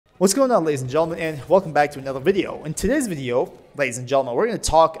What's going on, ladies and gentlemen, and welcome back to another video. In today's video, ladies and gentlemen, we're going to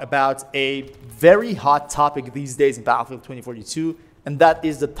talk about a very hot topic these days in Battlefield 2042, and that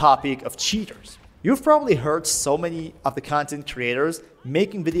is the topic of cheaters. You've probably heard so many of the content creators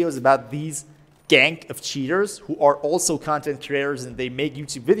making videos about these gang of cheaters who are also content creators and they make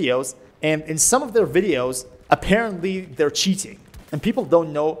YouTube videos, and in some of their videos, apparently they're cheating. And people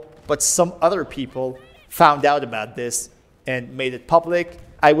don't know, but some other people found out about this and made it public.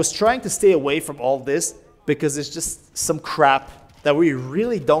 I was trying to stay away from all this because it's just some crap that we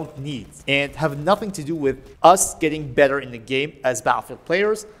really don't need and have nothing to do with us getting better in the game as Battlefield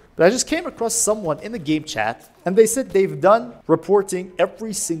players. But I just came across someone in the game chat and they said they've done reporting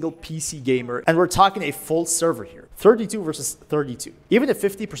every single PC gamer, and we're talking a full server here, 32 versus 32. Even if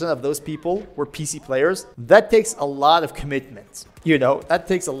 50% of those people were PC players, that takes a lot of commitment. You know, that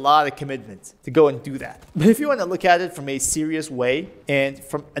takes a lot of commitment to go and do that. But if you want to look at it from a serious way and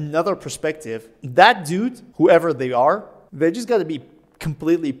from another perspective, that dude, whoever they are, they just got to be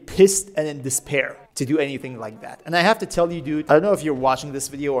completely pissed and in despair to do anything like that. And I have to tell you, dude, I don't know if you're watching this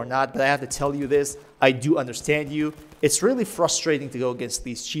video or not, but I have to tell you this. I do understand you. It's really frustrating to go against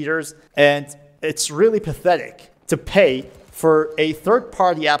these cheaters, and it's really pathetic to pay for a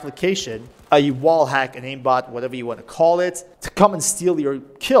third-party application, a wall hack, an aimbot, whatever you want to call it, to come and steal your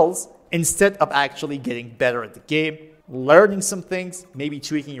kills instead of actually getting better at the game, learning some things, maybe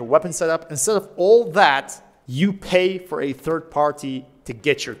tweaking your weapon setup. Instead of all that, you pay for a third party to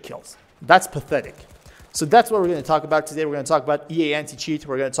get your kills. That's pathetic. So that's what we're going to talk about today. We're going to talk about EA anti-cheat.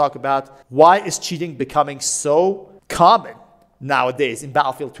 We're going to talk about why is cheating becoming so common nowadays in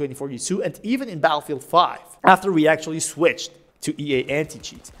Battlefield 2042 and even in Battlefield 5 after we actually switched to EA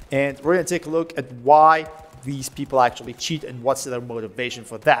anti-cheat. And we're going to take a look at why these people actually cheat and what's their motivation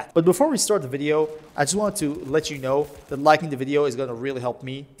for that. But before we start the video, I just want to let you know that liking the video is going to really help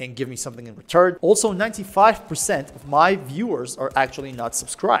me and give me something in return. Also, 95% of my viewers are actually not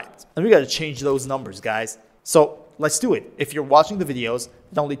subscribed. And we got to change those numbers, guys. So let's do it. If you're watching the videos,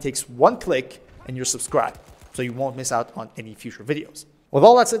 it only takes one click and you're subscribed, so you won't miss out on any future videos. With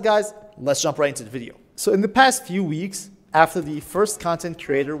all that said, guys, let's jump right into the video. So in the past few weeks, after the first content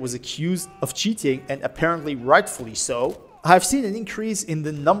creator was accused of cheating, and apparently rightfully so, I've seen an increase in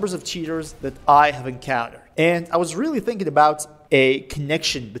the numbers of cheaters that I have encountered. And I was really thinking about a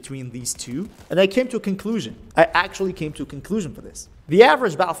connection between these two, and I came to a conclusion. I actually came to a conclusion for this. The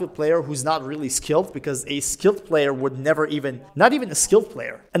average Battlefield player who's not really skilled, because a skilled player would never not even a skilled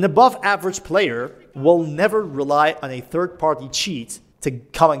player, an above average player will never rely on a third-party cheat to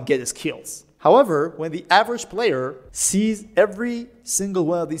come and get his kills. However, when the average player sees every single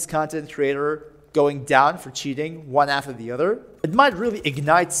one of these content creators going down for cheating one after the other, it might really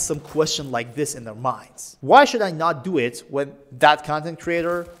ignite some question like this in their minds. Why should I not do it when that content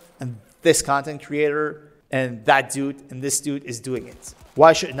creator and this content creator and that dude and this dude is doing it?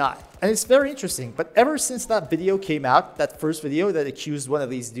 Why should not? And it's very interesting, but ever since that video came out, that first video that accused one of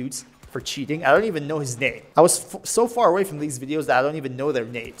these dudes for cheating, I don't even know his name. I was so far away from these videos that I don't even know their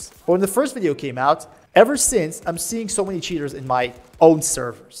names. But when the first video came out, ever since, I'm seeing so many cheaters in my own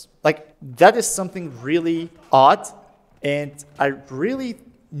servers. Like, that is something really odd, and I really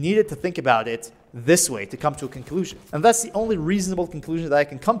needed to think about it this way to come to a conclusion. And that's the only reasonable conclusion that I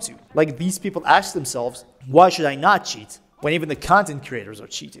can come to. Like, these people ask themselves, why should I not cheat when even the content creators are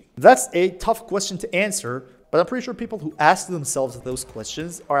cheating? That's a tough question to answer, but I'm pretty sure people who ask themselves those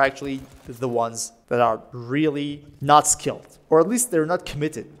questions are actually the ones that are really not skilled, or at least they're not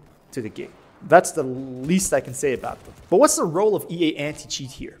committed to the game. That's the least I can say about them. But what's the role of EA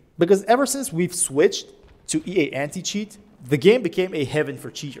anti-cheat here? Because ever since we've switched to EA anti-cheat, the game became a heaven for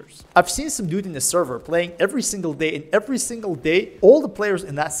cheaters. I've seen some dude in the server playing every single day, and every single day, all the players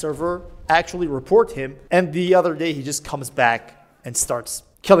in that server actually report him, and the other day he just comes back and starts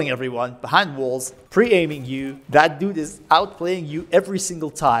killing everyone behind walls, pre-aiming you. That dude is outplaying you every single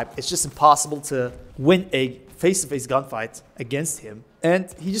time. It's just impossible to win a face-to-face gunfight against him.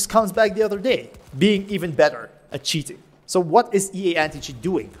 And he just comes back the other day, being even better at cheating. So what is EA anti-cheat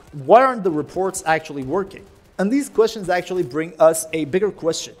doing? Why aren't the reports actually working? And these questions actually bring us a bigger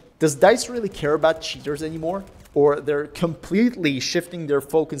question. Does DICE really care about cheaters anymore? Or they're completely shifting their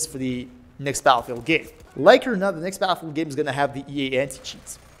focus for the next Battlefield game? Like it or not, the next Battlefield game is going to have the EA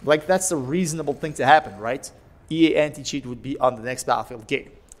anti-cheats. Like, that's a reasonable thing to happen, right? EA anti-cheat would be on the next Battlefield game.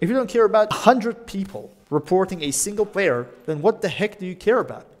 If you don't care about 100 people reporting a single player, then what the heck do you care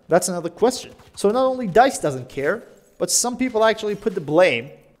about? That's another question. So not only DICE doesn't care, but some people actually put the blame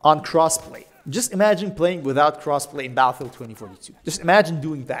on crossplay. Just imagine playing without crossplay in Battlefield 2042. Just imagine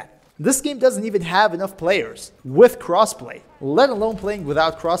doing that. This game doesn't even have enough players with crossplay, let alone playing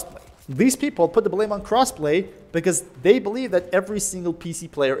without crossplay. These people put the blame on crossplay because they believe that every single PC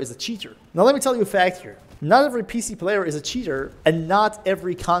player is a cheater. Now let me tell you a fact here. Not every PC player is a cheater, and not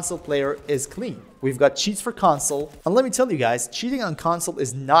every console player is clean. We've got cheats for console, and let me tell you guys, cheating on console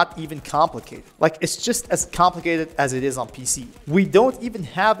is not even complicated. Like, it's just as complicated as it is on PC. We don't even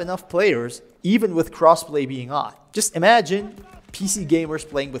have enough players, even with crossplay being on. Just imagine PC gamers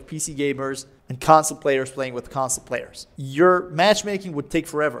playing with PC gamers and console players playing with console players. Your matchmaking would take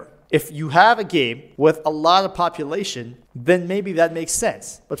forever. If you have a game with a lot of population, then maybe that makes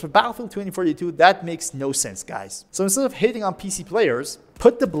sense. But for Battlefield 2042, that makes no sense, guys. So instead of hating on PC players,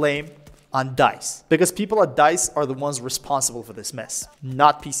 put the blame on DICE. Because people at DICE are the ones responsible for this mess,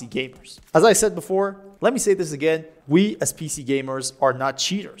 not PC gamers. As I said before, let me say this again, we as PC gamers are not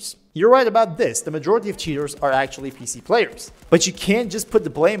cheaters. You're right about this, the majority of cheaters are actually PC players. But you can't just put the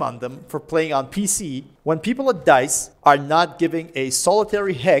blame on them for playing on PC when people at DICE are not giving a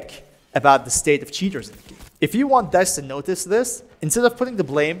solitary heck about the state of cheaters in the game. If you want DICE to notice this, instead of putting the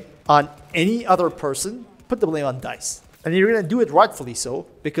blame on any other person, put the blame on DICE. And you're gonna do it rightfully so,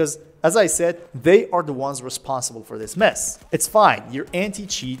 because as I said, they are the ones responsible for this mess. It's fine, your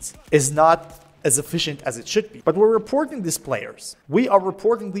anti-cheat is not as efficient as it should be. But we're reporting these players. We are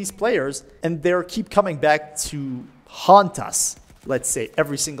reporting these players, and they keep coming back to haunt us, let's say,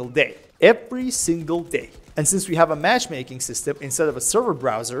 every single day. Every single day. And since we have a matchmaking system instead of a server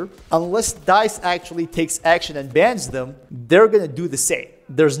browser, unless DICE actually takes action and bans them, they're gonna do the same.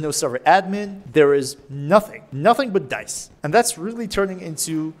 There's no server admin, there is nothing but DICE. And that's really turning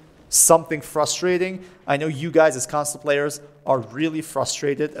into something frustrating. I know you guys as console players are really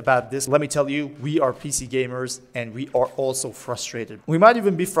frustrated about this. Let me tell you, we are PC gamers and we are also frustrated. We might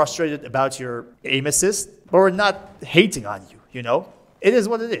even be frustrated about your aim assist, but we're not hating on you, you know? It is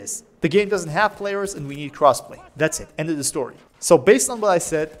what it is. The game doesn't have players and we need crossplay. That's it. End of the story. So based on what I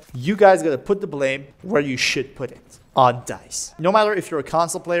said, you guys gotta put the blame where you should put it, on DICE. No matter if you're a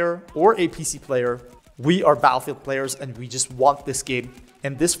console player or a PC player, we are Battlefield players and we just want this game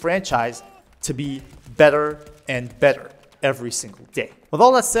and this franchise to be better and better every single day. With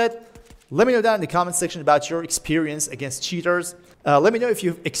all that said, let me know down in the comment section about your experience against cheaters. Let me know if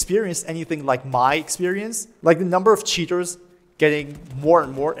you've experienced anything like my experience, like the number of cheaters getting more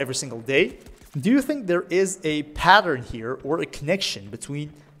and more every single day. Do you think there is a pattern here or a connection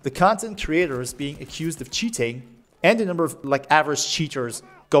between the content creators being accused of cheating and the number of average cheaters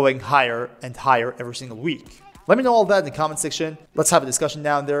going higher and higher every single week? Let me know all that in the comment section. Let's have a discussion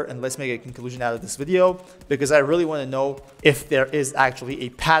down there and let's make a conclusion out of this video, because I really want to know if there is actually a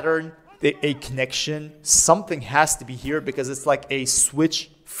pattern, a connection. Something has to be here, because it's like a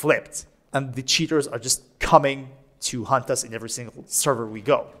switch flipped and the cheaters are just coming to hunt us in every single server we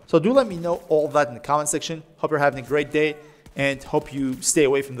go. So do let me know all that in the comment section. Hope you're having a great day and hope you stay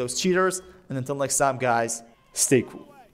away from those cheaters. And until next time, guys, stay cool.